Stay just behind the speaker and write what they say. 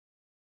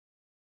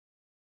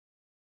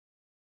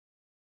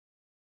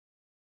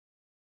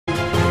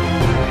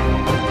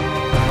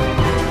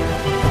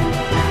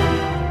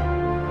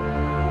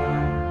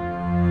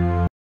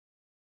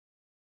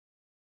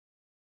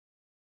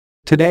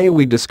Today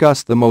we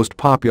discuss the most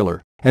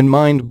popular and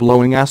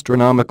mind-blowing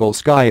astronomical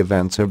sky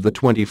events of the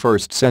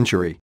 21st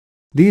century.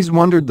 These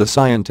wondered the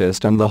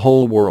scientist and the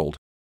whole world.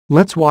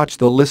 Let's watch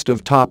the list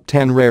of top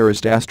 10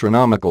 rarest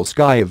astronomical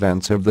sky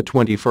events of the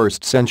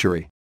 21st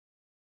century.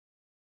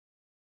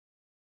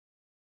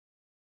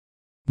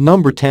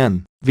 Number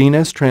 10.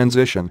 Venus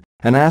transition.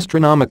 An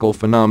astronomical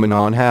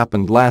phenomenon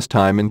happened last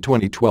time in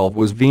 2012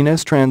 was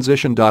Venus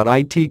transition.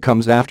 It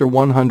comes after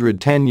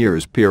 110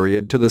 years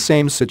period to the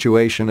same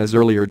situation as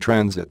earlier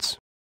transits.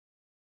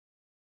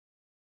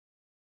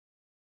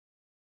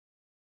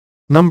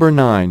 Number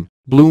 9.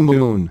 Blue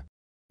moon.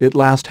 It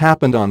last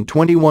happened on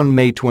 21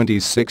 May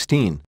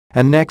 2016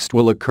 and next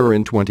will occur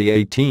in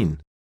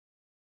 2018.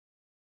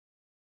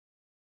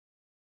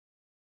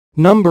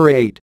 Number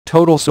 8.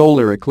 Total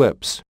solar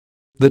eclipse.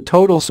 The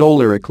total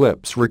solar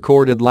eclipse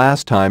recorded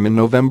last time in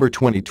November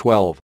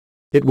 2012.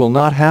 It will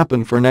not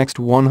happen for next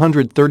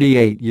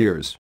 138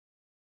 years.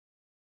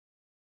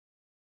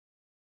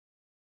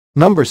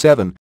 Number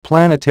 7.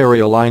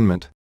 Planetary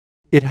alignment.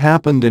 It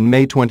happened in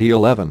May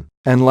 2011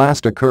 and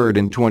last occurred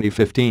in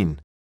 2015.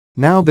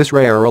 Now this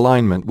rare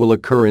alignment will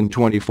occur in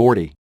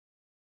 2040.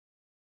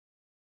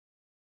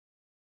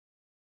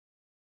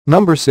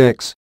 Number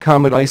 6.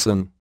 Comet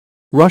ISON.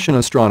 Russian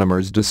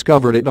astronomers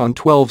discovered it on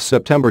 12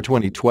 September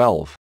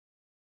 2012.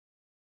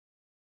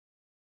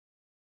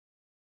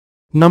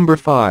 Number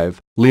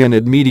 5.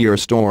 Leonid meteor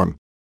storm.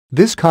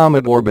 This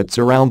comet orbits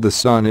around the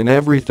Sun in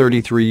every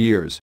 33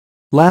 years.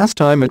 Last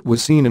time it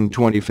was seen in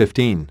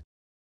 2015.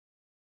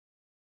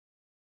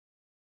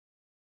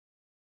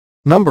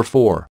 Number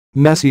 4.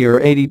 Messier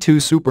 82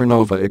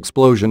 supernova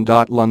explosion.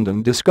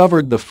 London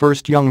discovered the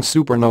first young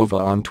supernova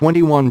on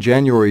 21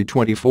 January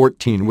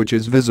 2014 which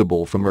is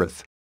visible from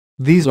Earth.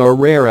 These are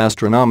rare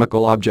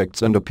astronomical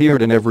objects and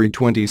appeared in every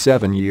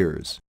 27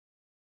 years.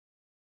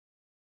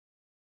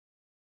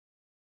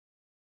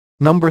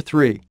 Number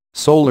 3.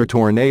 Solar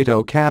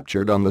tornado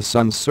captured on the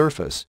Sun's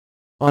surface.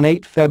 On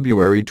 8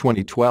 February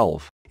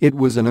 2012, it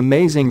was an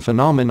amazing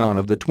phenomenon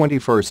of the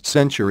 21st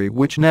century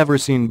which never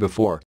seen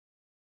before.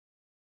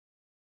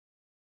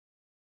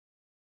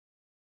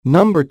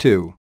 Number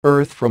 2.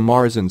 Earth from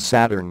Mars and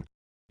Saturn.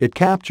 It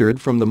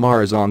captured from the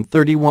Mars on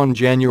 31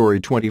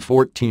 January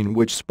 2014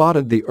 which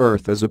spotted the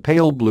Earth as a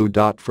pale blue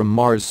dot from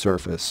Mars'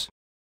 surface.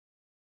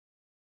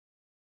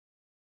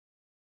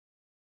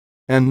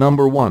 And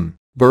number 1.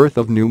 Birth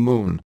of new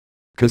moon.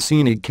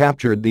 Cassini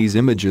captured these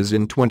images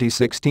in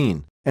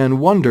 2016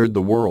 and wondered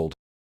the world.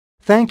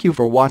 Thank you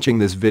for watching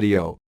this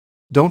video.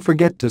 Don't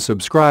forget to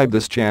subscribe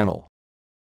this channel.